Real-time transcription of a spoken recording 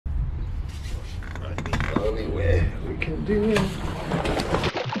can do.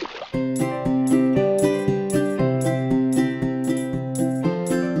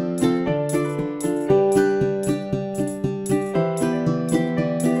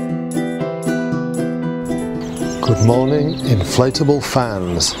 Good morning, inflatable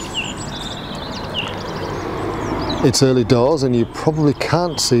fans. It's early doors and you probably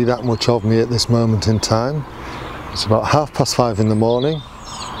can't see that much of me at this moment in time. It's about 5:30 in the morning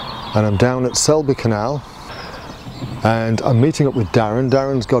and I'm down at Selby Canal and I'm meeting up with Darren.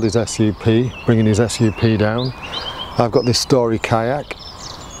 Darren's got his SUP, bringing his SUP down. I've got this Story kayak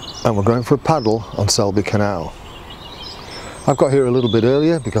and we're going for a paddle on Selby Canal. I've got here a little bit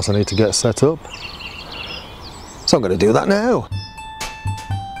earlier because I need to get set up. So I'm going to do that now.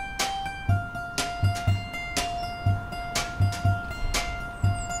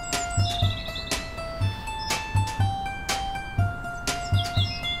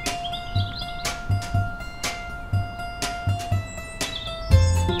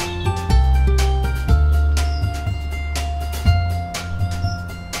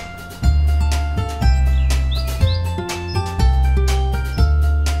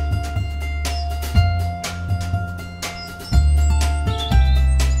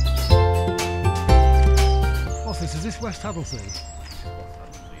 Is this West Haddlesey?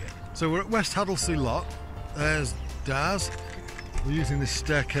 So we're at West Haddlesey Lock. There's Daz. We're using this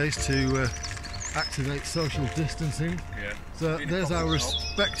staircase to activate social distancing. Yeah. So there's our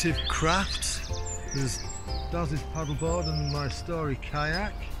respective crafts. There's Daz's paddleboard and my Story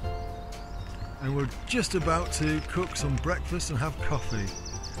kayak. And we're just about to cook some breakfast and have coffee.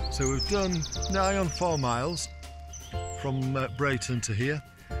 So we've done nigh on 4 miles from Brayton to here.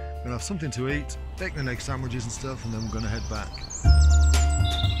 We're going to have something to eat, bacon and egg sandwiches and stuff, and then we're going to head back.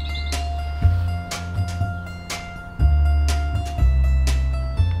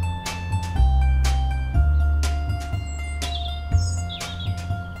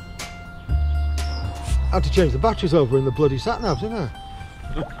 I had to change the batteries over in the bloody sat-nav, didn't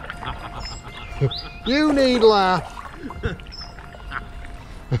I? You need laugh!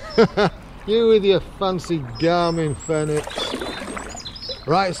 You with your fancy Garmin Fenix.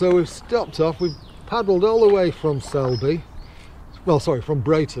 Right, so we've stopped off, we've paddled all the way from Selby, well sorry, from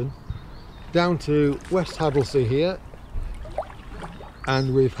Brayton, down to West Haddlesey here,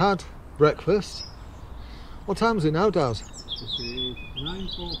 and we've had breakfast. What time is it now, Daz? It is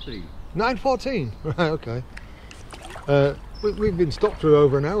 9:14. 9:14? Right, okay. We've been stopped for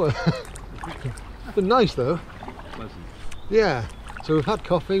over an hour. It's been nice though. Pleasant. Yeah, so we've had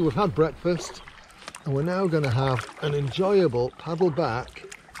coffee, we've had breakfast, and we're now going to have an enjoyable paddle back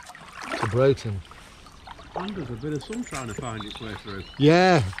to Brayton. And there's a bit of sun trying to find its way through.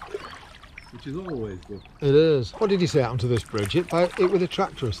 Yeah. Which is always good. It is. What did you say happened to this bridge? It with a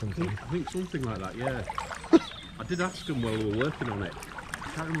tractor or something? I think something like that, yeah. I did ask them while we were working on it. I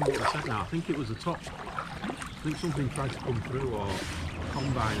can't remember what they said now. I think it was the top. I think something tried to come through, or a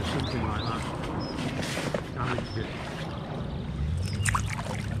combine or something like that. Damaged it.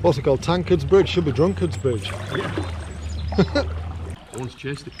 What's it called? Tankard's Bridge? Should be Drunkard's Bridge. Yeah. I once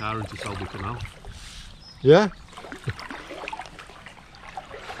chased the car into Selby Canal. Yeah?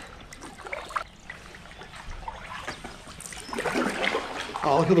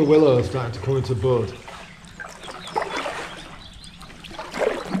 Oh, look at the willows starting to come into bud.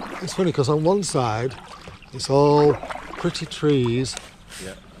 It's funny because on one side it's all pretty trees,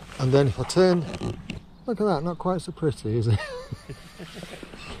 yeah, and then if I turn, look at that, not quite so pretty, is it?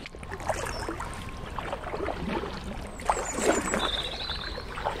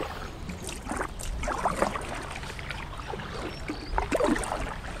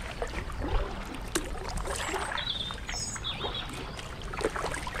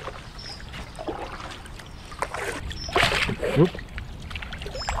 Whoop.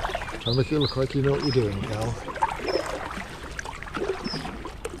 Try and make it look like you know what you're doing, Cal.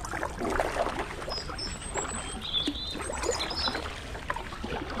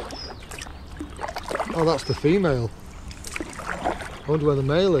 Oh, that's the female. I wonder where the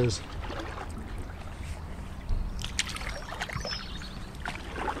male is.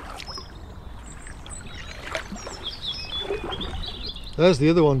 There's the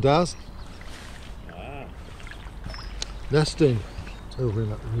other one, Daz. Ah. Nesting. It's over in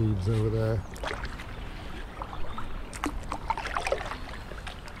that reeds over there.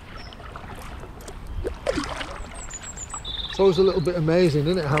 It's always a little bit amazing,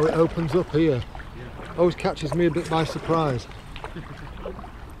 isn't it, how it opens up here. Yeah. Always catches me a bit by surprise.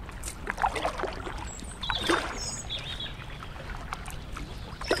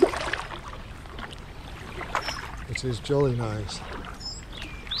 It is jolly nice.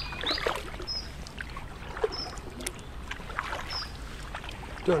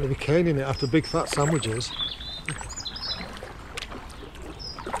 Don't want to be caning it after big fat sandwiches.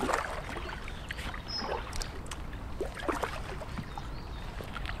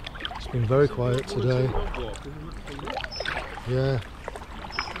 It's been very quiet today. Yeah.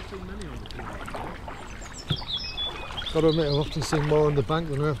 Got to admit, I've often seen more on the bank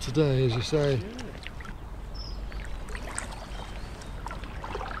than I have today, as you say.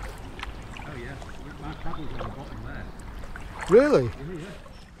 Oh yeah, my paddle's on the bottom there. Really? Yeah.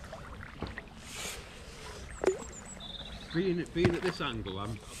 Being at this angle,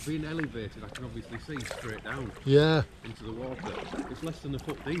 I'm being elevated. I can obviously see straight down. Yeah. Into the water. It's less than a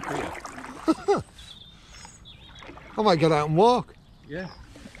foot deep here. I might get out and walk. Yeah.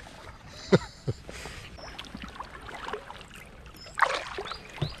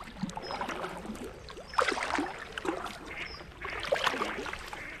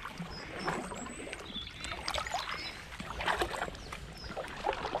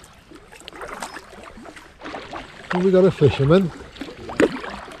 Have we got a fisherman?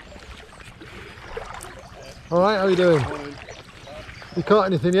 Alright, how are you doing? You caught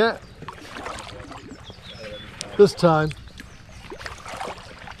anything yet? This time.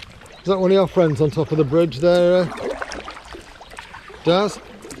 Is that one of your friends on top of the bridge there, Daz?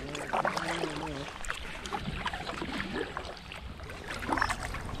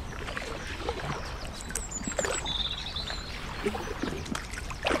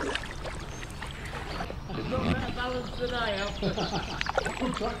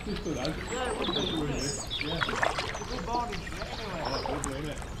 Good practice today. Yeah, it would be. Yeah. Good morning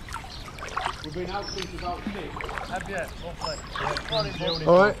anyway. We've been out since about 6. Have you? Lovely.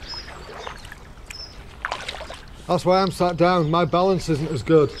 Alright. That's why I'm sat down. My balance isn't as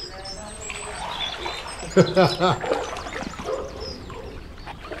good. I'm just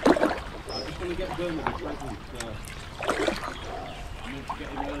going to get going with the present. I meant to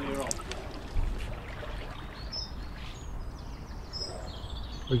get in earlier on.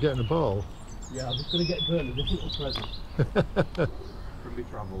 We're getting a ball. Yeah, I'm just going to get burnt with this little present. From my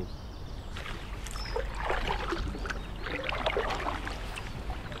travels.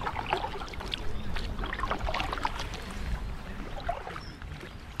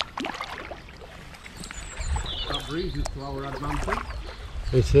 That breeze is to our advantage.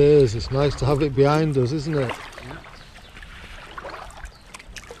 It is. It's nice to have it behind us, isn't it? Yeah.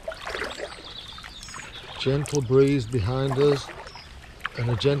 Gentle breeze behind us and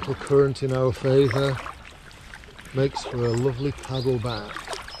a gentle current in our favour makes for a lovely paddle back.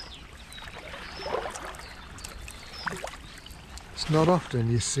 It's not often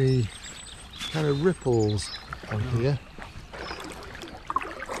you see kind of ripples on here.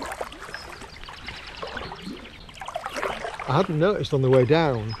 I hadn't noticed on the way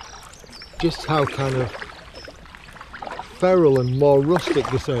down just how kind of feral and more rustic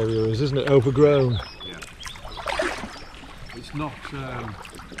this area is, isn't it? Overgrown. Yeah. It's not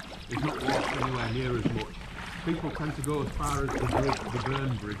walked anywhere near as much. People tend to go as far as the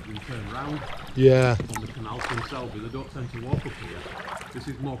Burn Bridge and turn round. Yeah. On the canal from Selby. They don't tend to walk up here. This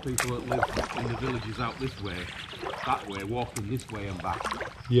is more people that live in the villages out this way, that way, walking this way and back.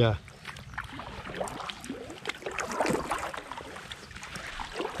 Yeah.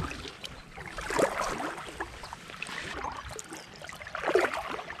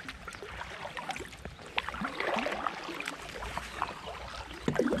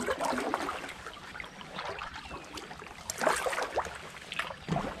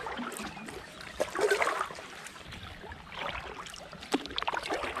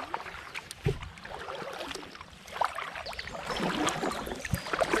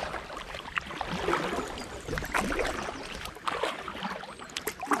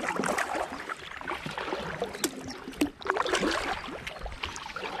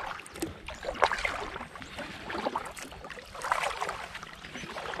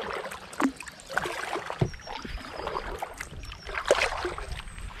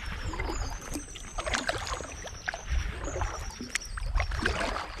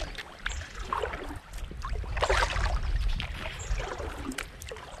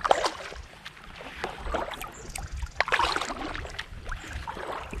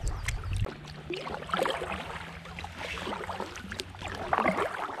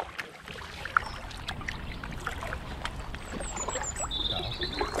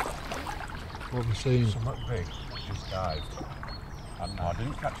 What have we seen? Something big just dived. And I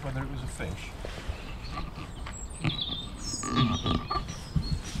didn't catch whether it was a fish.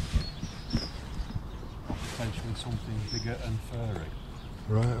 Or potentially something bigger and furry.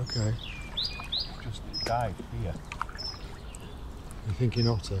 Right, okay. Just dived here. You're thinking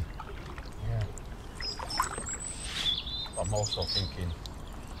otter? Yeah. I'm also thinking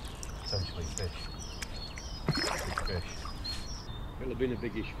potentially fish. Big fish. It'll have been a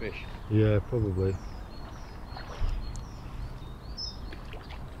biggish fish. Yeah, probably.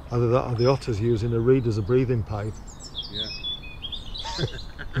 Either that or the otter's using a reed as a breathing pipe. Yeah.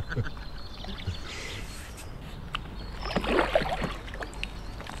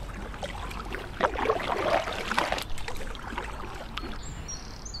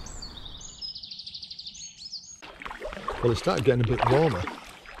 Well, it started getting a bit warmer,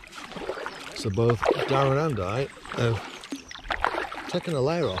 so both Darren and I have taken a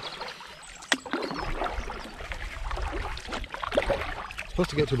layer off.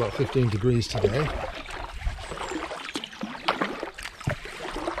 Supposed to get to about 15 degrees today.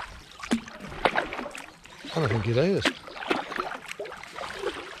 And I think it is.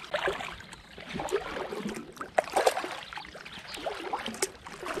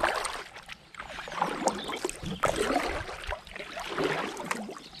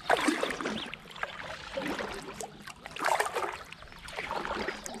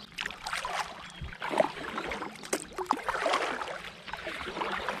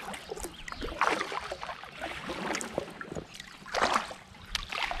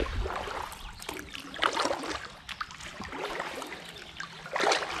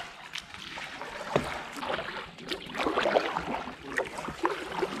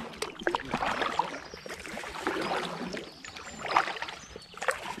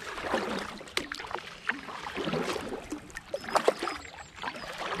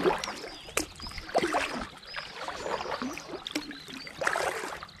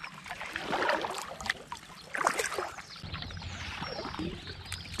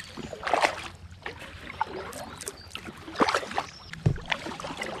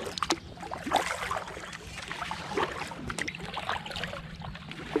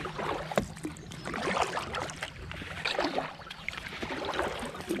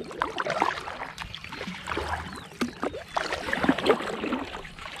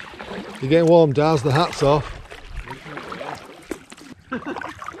 You're getting warm, Daz, the hat's off.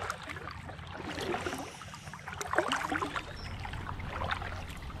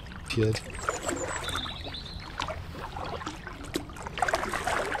 Kid.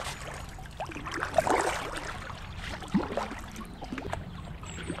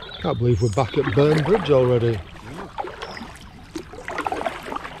 Can't believe we're back at Burn Bridge already.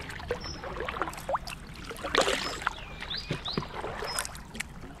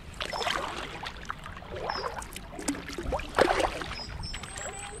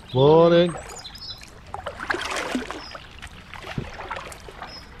 Morning.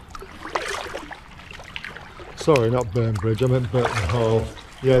 Sorry, not Burn Bridge, I meant Burton Hall.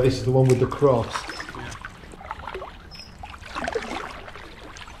 Yeah, this is the one with the cross.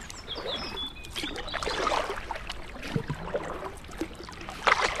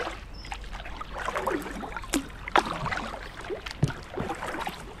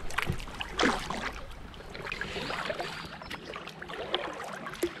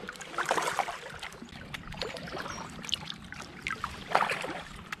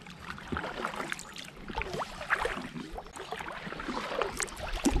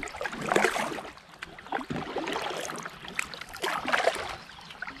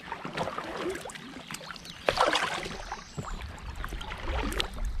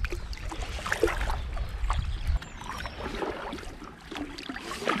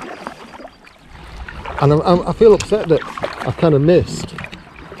 And I feel upset that I kind of missed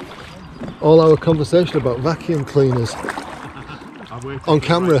all our conversation about vacuum cleaners on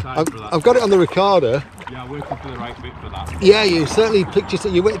camera. I've got it on the recorder. Yeah, I waited for the right bit for that. Yeah, you certainly picked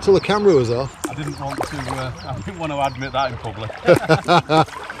you waited till the camera was off. I didn't want to admit that in public. The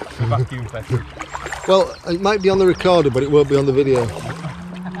vacuum fetish. Well, it might be on the recorder, but it won't be on the video.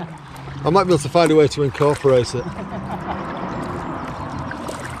 I might be able to find a way to incorporate it.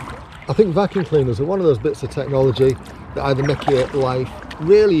 I think vacuum cleaners are one of those bits of technology that either make your life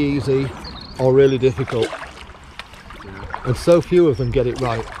really easy or really difficult. Yeah. And so few of them get it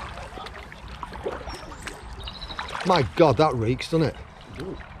right. My God, that reeks, doesn't it?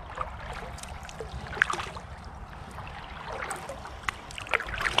 Ooh.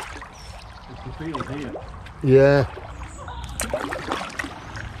 It's the field here. Yeah.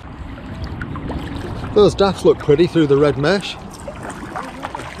 Those daffs look pretty through the red mesh.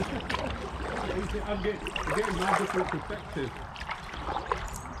 I'm getting more different perspective.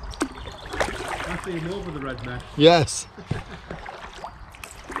 I see him over the red mesh. Yes.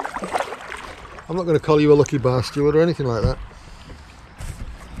 I'm not going to call you a lucky bar steward or anything like that.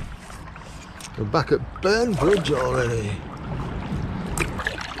 We're back at Burn Bridge already.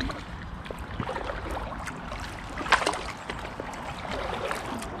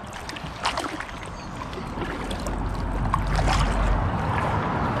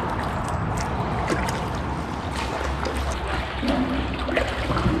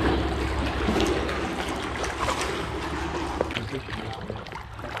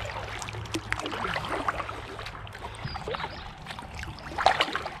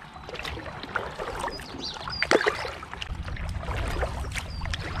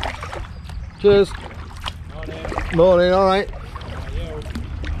 Cheers. Morning, alright.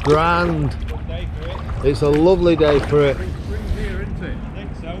 Grand. It's a lovely day for it. Spring's here, isn't it? I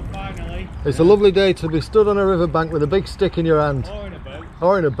think so, finally. It's a lovely day to be stood on a riverbank with a big stick in your hand. Or in a boat.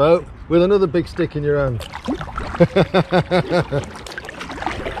 Or in a boat with another big stick in your hand.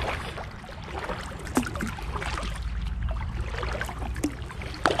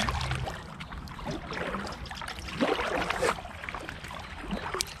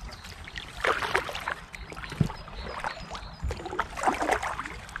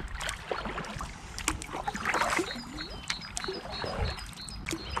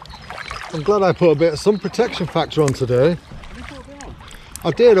 I'm glad I put a bit of sun protection factor on today.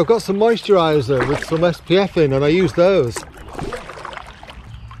 I did, I've got some moisturiser with some SPF in and I use those. Do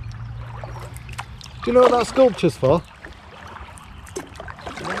you know what that sculpture's for?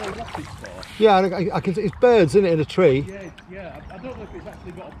 Yeah, I can see it's birds in it in a tree. Yeah, I don't know if it's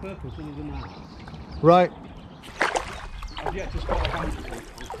actually got a purpose other than that. Right. I've yet to spot a Banksy.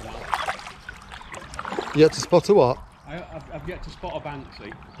 Yet to spot a what? I've yet to spot a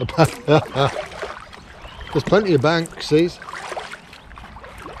Banksy. There's plenty of Banksies.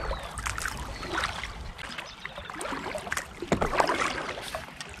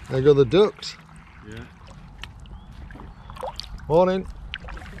 There go the ducks. Yeah. Morning.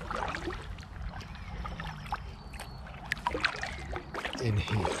 In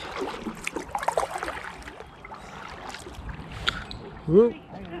here. Whoop.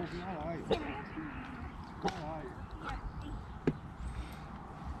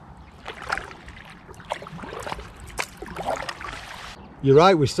 You're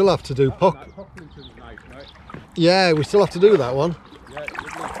right, we still have to do Pocklington's nice, right? Yeah, we still have to do that one. Yeah,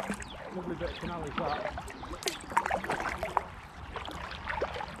 lovely bit of canal is that.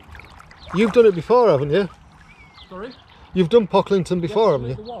 You've done it before, haven't you? Sorry? You've done Pocklington before, haven't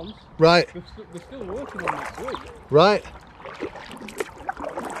you? The ones, Right, they're still working on next week. right.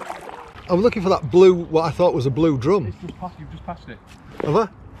 I'm looking for that blue, what I thought was a blue drum. It's just you've just passed it. Have I?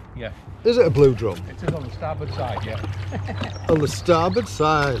 Yeah. Is it a blue drum? It is on the starboard side, yeah. On the starboard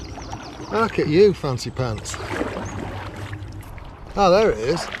side. Look at you, fancy pants. Ah, there it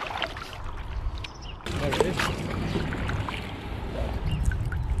is. There it is.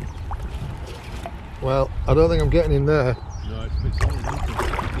 Well, I don't think I'm getting in there. No, it's a bit solid,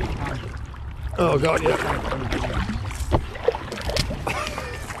 isn't it? Oh God, yeah.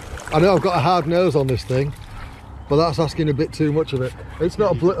 I know I've got a hard nose on this thing, but that's asking a bit too much of it. It's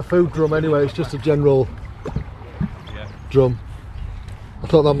not a food drum anyway, it's just a general drum. I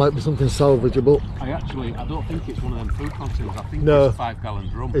thought that might be something salvageable. I don't think it's one of them food containers. I think No. it's a 5-gallon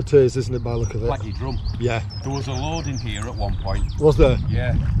drum. It is, isn't it, by the look of it? Flaggy drum. Yeah. There was a load in here at one point. Was there?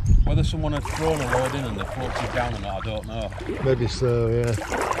 Yeah. Whether someone had thrown a load in and they floated down or not, I don't know. Maybe so, yeah.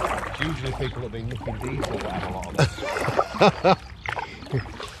 It's usually people that have been nicking diesel that have a lot of this.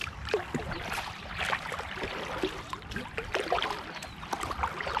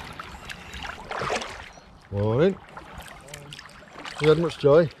 Morning. You had much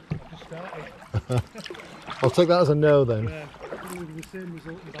joy? I'll take that as a no then. Yeah, the same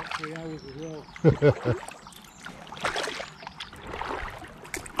result in about 3 hours as well.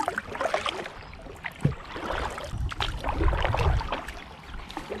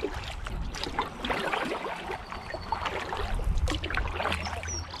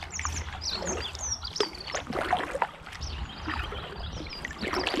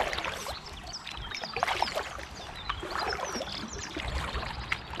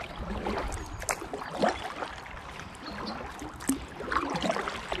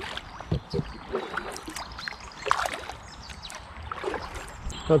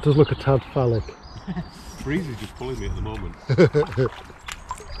 That does look a tad phallic. Breeze is just pulling me at the moment.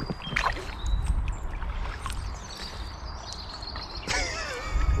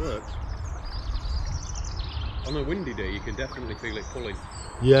 Works. On a windy day, you can definitely feel it pulling.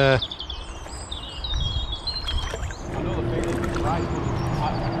 Yeah. I know the feeling is right.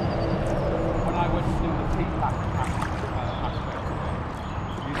 When I went to do the T-pack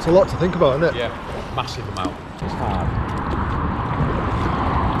aspect, It's a lot to think about, isn't it? yeah, massive amount. It's hard.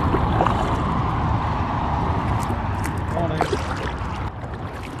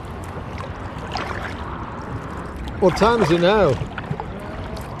 What time is it now?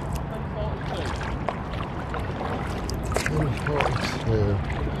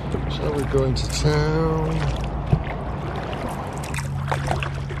 10:42. Shall we go into town?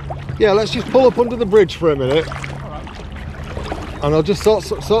 Yeah, let's just pull up under the bridge for a minute. And I'll just sort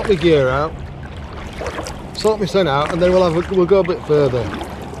my gear out, sort my son out, and then we'll go a bit further.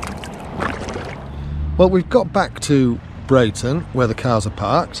 Well, we've got back to Brayton, where the cars are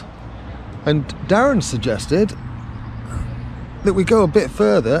parked. And Darren suggested that we go a bit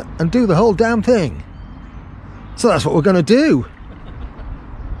further and do the whole damn thing. So that's what we're going to do.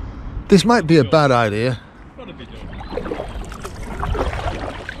 This might be a bad idea.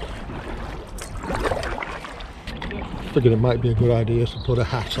 Figured it might be a good idea to put a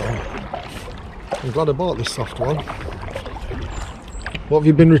hat on. I'm glad I bought this soft one. What have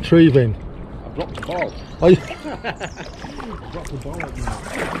you been retrieving? I've dropped the ball. Oh, you... I've dropped the ball up now.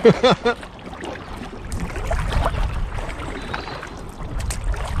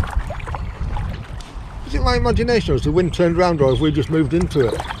 Is it my imagination, or has the wind turned round, or have we just moved into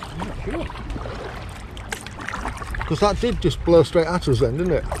it? I'm not sure. Because that did just blow straight at us then,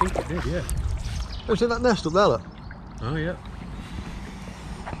 didn't it? I think it did, yeah. Oh, see that nest up there, look? Oh, yeah.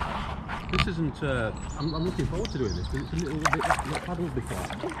 This isn't, I'm looking forward to doing this because it's a little bit not paddled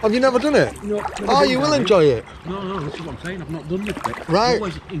before. Have you never done it? No. Oh, you will enjoy it. No, this is what I'm saying. I've not done this bit. Right. I've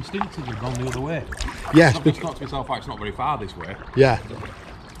always instinctively gone the other way. Yes. I've just thought to myself, it's not very far this way. Yeah.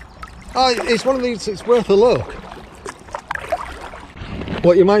 Oh, it's one of these, it's worth a look.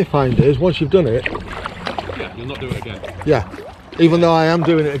 What you might find is, once you've done it... Yeah, you'll not do it again. Yeah. Even though I am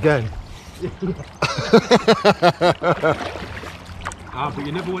doing it again. But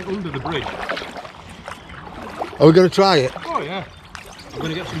you never went under the bridge. Are we going to try it? Oh, yeah. I'm going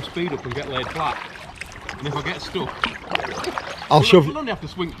to get some speed up and get laid flat. And if I get stuck, I'll shove... You'll only have to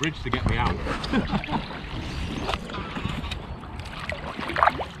swing bridge to get me out.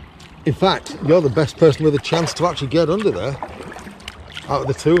 In fact, you're the best person with a chance to actually get under there. Out of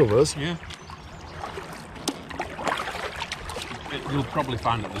the two of us. Yeah. You'll probably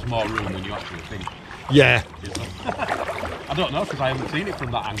find that there's more room than you actually think. Yeah. I don't know, because I haven't seen it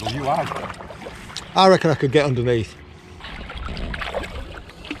from that angle. You have. I reckon I could get underneath.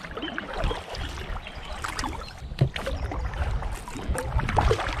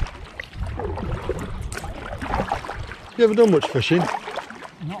 You ever done much fishing?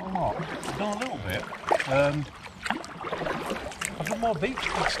 Not a lot. I've done a little bit. I've done more beach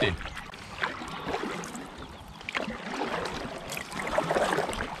casting.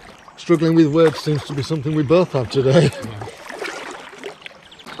 Struggling with words seems to be something we both have today. Yeah.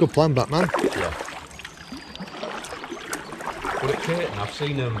 Good plan, Batman. Yeah. But at Kayaking, I've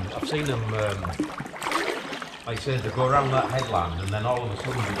seen them, like I said, they go around that headland and then all of a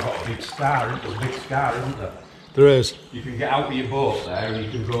sudden you've got a big scar, there's a big scar, isn't there? There is. You can get out with your boat there and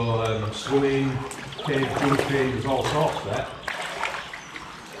you can go swimming, cave jumping, there's all sorts there.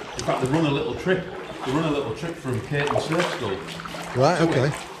 In fact, they run a little trip from Kayaking Surf School. Right,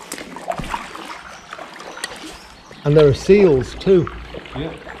 okay. And there are seals too.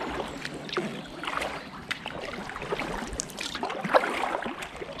 Yeah.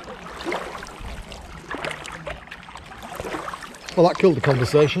 Well, that killed the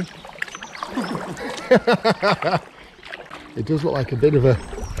conversation. It does look like a bit of a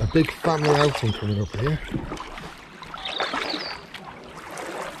big family outing coming up here.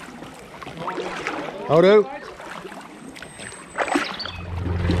 Hello.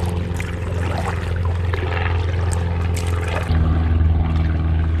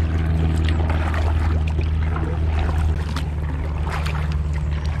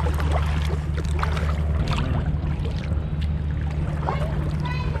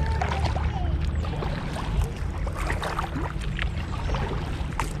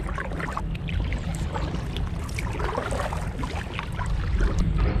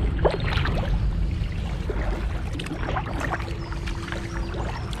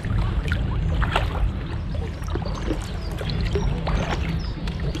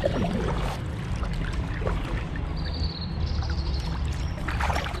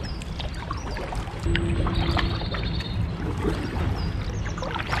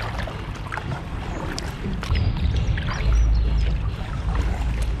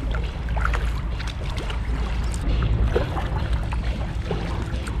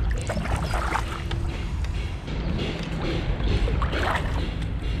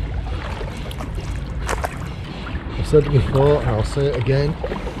 I've said it before and I'll say it again,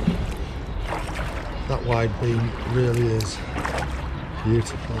 that wide beam really is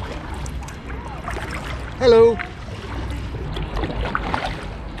beautiful. Hello.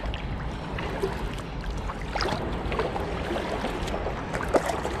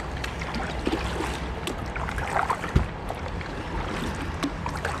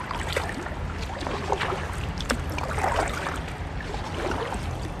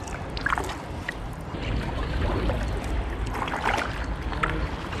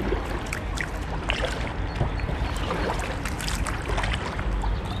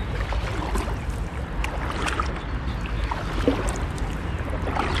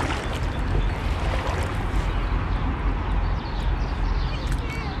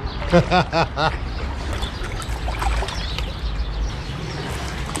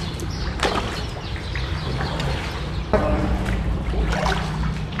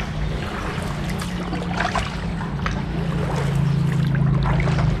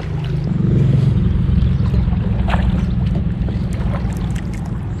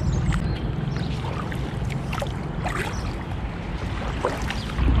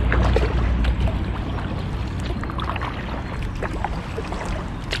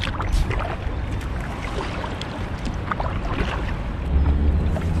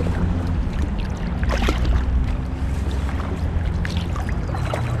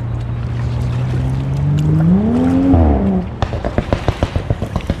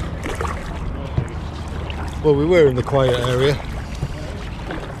 Well, we were in the quiet area.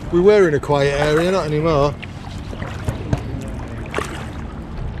 We were in a quiet area, not anymore.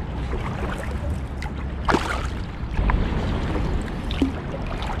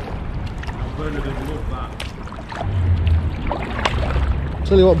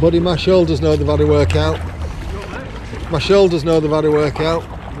 Tell you what, buddy, my shoulders know they've had a workout. My shoulders know they've had a workout.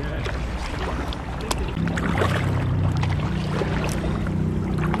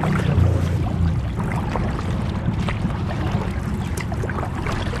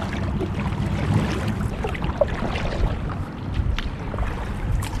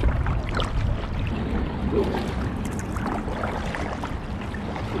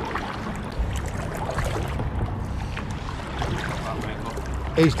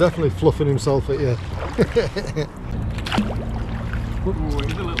 He's definitely fluffing himself at you. Ooh,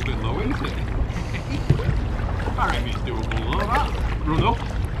 it's a little bit low, isn't it? I reckon it's doable though, that. Run up.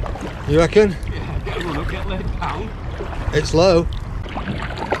 You reckon? Yeah, get a run up, get laid down. It's low.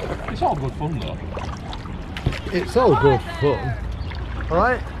 It's all good fun though. It's all good fun.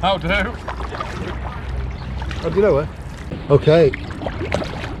 Alright? How do? How do you know it? Okay.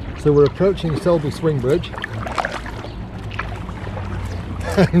 So we're approaching Selby Swing Bridge.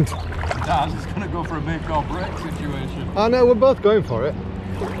 And Daz is going to go for a make or break situation. I know, we're both going for it.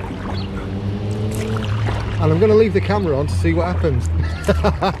 And I'm going to leave the camera on to see what happens.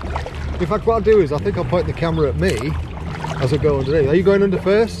 In fact, what I'll do is I think I'll point the camera at me as I go underneath. Are you going under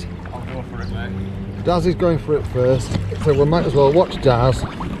first? I'll go for it, mate. Daz is going for it first. So we might as well watch Daz,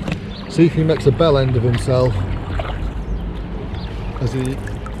 see if he makes a bell end of himself as he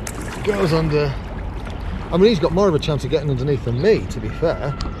goes under. I mean, he's got more of a chance of getting underneath than me, to be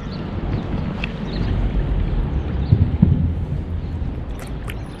fair.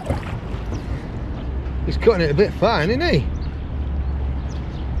 He's cutting it a bit fine, isn't he?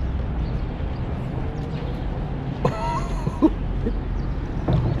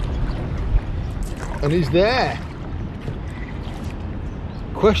 And he's there.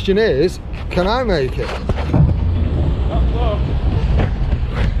 Question is, can I make it? That's low.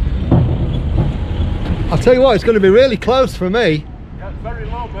 I'll tell you what, it's going to be really close for me. Yeah, it's very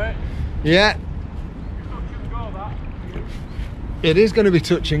low, mate. Yeah. Touch and go, that. It is going to be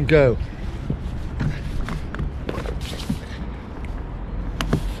touch and go.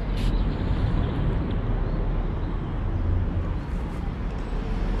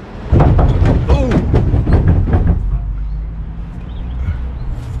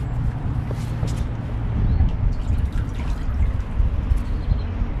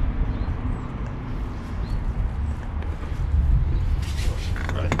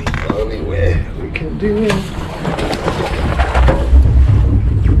 Only way we can do it.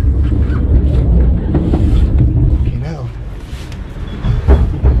 Fucking hell.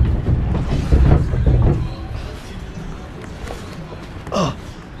 Oh.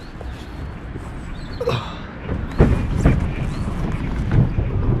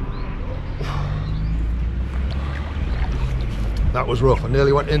 That was rough. I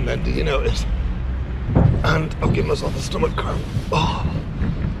nearly went in then, did you notice? And I'll give myself a stomach cramp. Oh.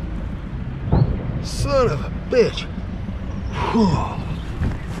 Son of a bitch.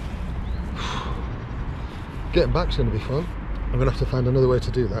 Getting back's going to be fun. I'm going to have to find another way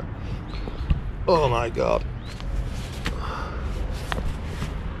to do that. Oh my god.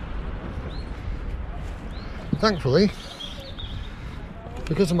 Thankfully,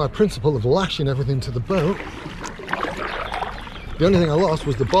 because of my principle of lashing everything to the boat, the only thing I lost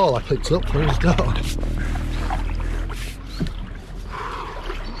was the ball I picked up from his dog.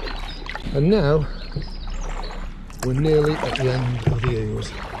 And now we're nearly at the end of the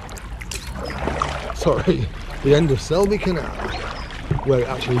ooze. Sorry, the end of Selby Canal, where it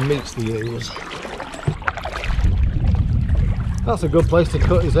actually meets the ooze. That's a good place to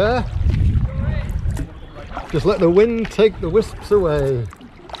cut his hair. Just let the wind take the wisps away.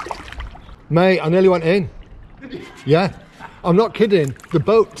 Mate, I nearly went in. Yeah, I'm not kidding, the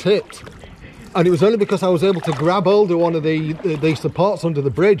boat tipped. And it was only because I was able to grab hold of one of the supports under the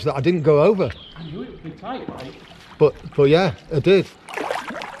bridge that I didn't go over. I knew it would be tight, right? But yeah, I did.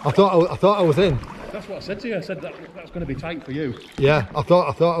 I thought I was in. That's what I said to you. I said that's going to be tight for you. Yeah, I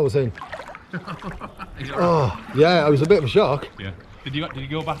thought I was in. Oh, yeah, it was a bit of a shock. Yeah. Did you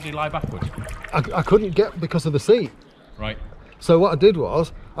go back? Did you lie backwards? I couldn't get because of the seat. Right. So what I did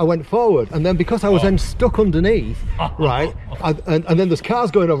was I went forward, and then because I was then stuck underneath, right, and then there's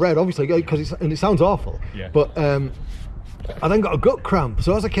cars going overhead, obviously, because it sounds awful. Yeah. But I then got a gut cramp.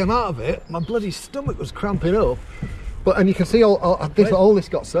 So as I came out of it, my bloody stomach was cramping up. And you can see all this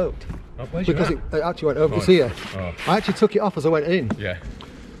got soaked because it actually went over. You see here? Oh. I actually took it off as I went in. Yeah.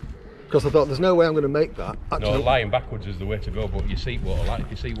 Because I thought there's no way I'm going to make that. Actually, No, lying backwards is the way to go, but your seat won't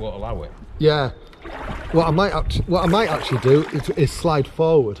allow it. Yeah. What I might actually do is slide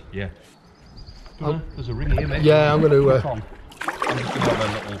forward. Yeah. There's a ring here, mate. Yeah, I'm going to. I'm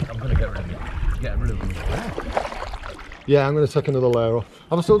going to get rid of them. Yeah, I'm going to take another layer off.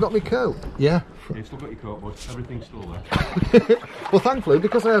 Have I still got my coat? Yeah. You've still got your coat, but everything's still there. Well, thankfully,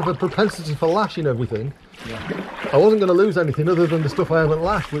 because I have a propensity for lashing everything, Yeah. I wasn't going to lose anything other than the stuff I haven't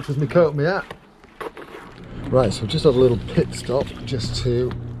lashed, which was my coat and my hat. Right, so I've just had a little pit stop just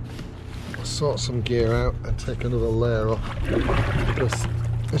to sort some gear out and take another layer off. Because,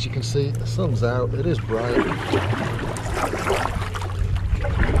 as you can see, the sun's out, it is bright.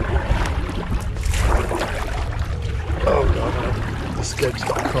 Oh god, the sked's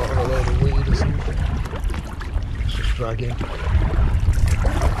got caught on a load of weed or something. It's just dragging.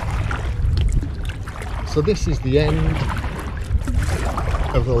 So this is the end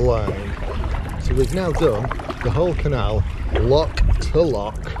of the line. So we've now done the whole canal, lock to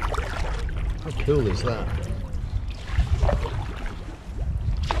lock. How cool is that?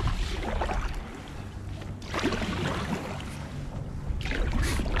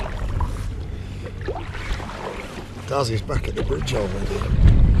 Dazzy's back at the bridge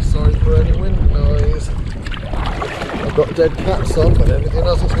already. Sorry for any wind noise. I've got dead cats on, but everything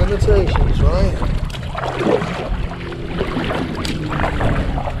has its limitations, right?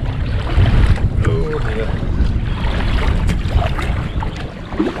 Oh dear.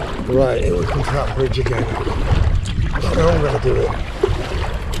 Right, here we come to that bridge again. I don't know how I'm going to do it.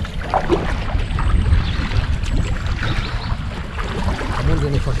 I'm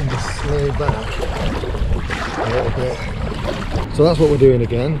wondering if I can just slay back a little bit. So that's what we're doing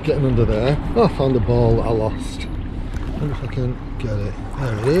again, getting under there. Oh, I found the ball that I lost. I wonder if I can get it.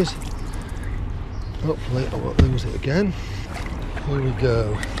 There it is. Hopefully I won't lose it again. Here we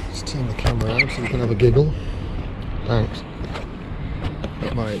go. Let's turn the camera around so you can have a giggle. Thanks.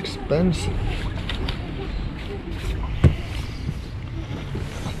 At my expense.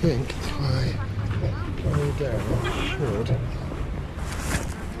 I think if I go down, I should.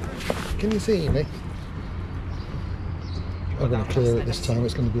 Can you see me? I'm going to clear it this time,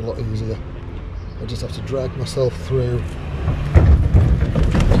 it's going to be a lot easier. I just have to drag myself through.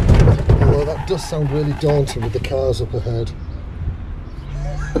 Although that does sound really daunting with the cars up ahead.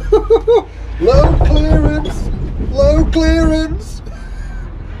 Low clearance! Low clearance!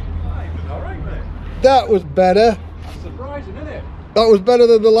 Alright, mate. That was better. That's surprising, isn't it? That was better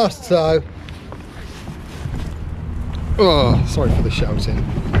than the last time. Oh, sorry for the shouting.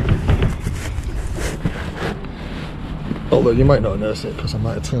 Although you might not notice it because I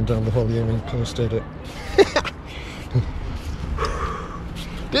might have turned down the volume and posted it.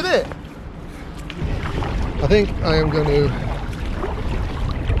 Did it? I think I am going to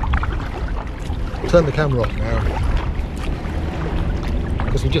turn the camera off now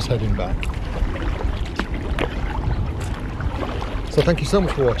because we're just heading back. So thank you so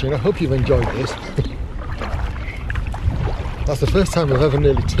much for watching. I hope you've enjoyed this. That's the first time I've ever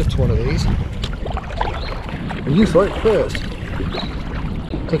nearly tipped one of these. And you saw it first.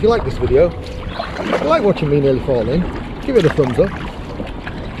 So if you like this video, if you like watching me nearly fall in, give it a thumbs up.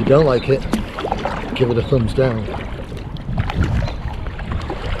 If you don't like it, give it a thumbs down.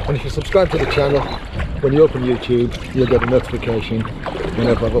 And if you subscribe to the channel, when you open YouTube, you'll get a notification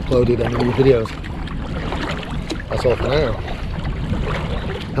whenever I've uploaded any new videos. That's all for now.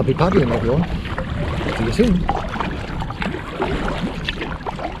 Happy paddling, everyone. See you soon.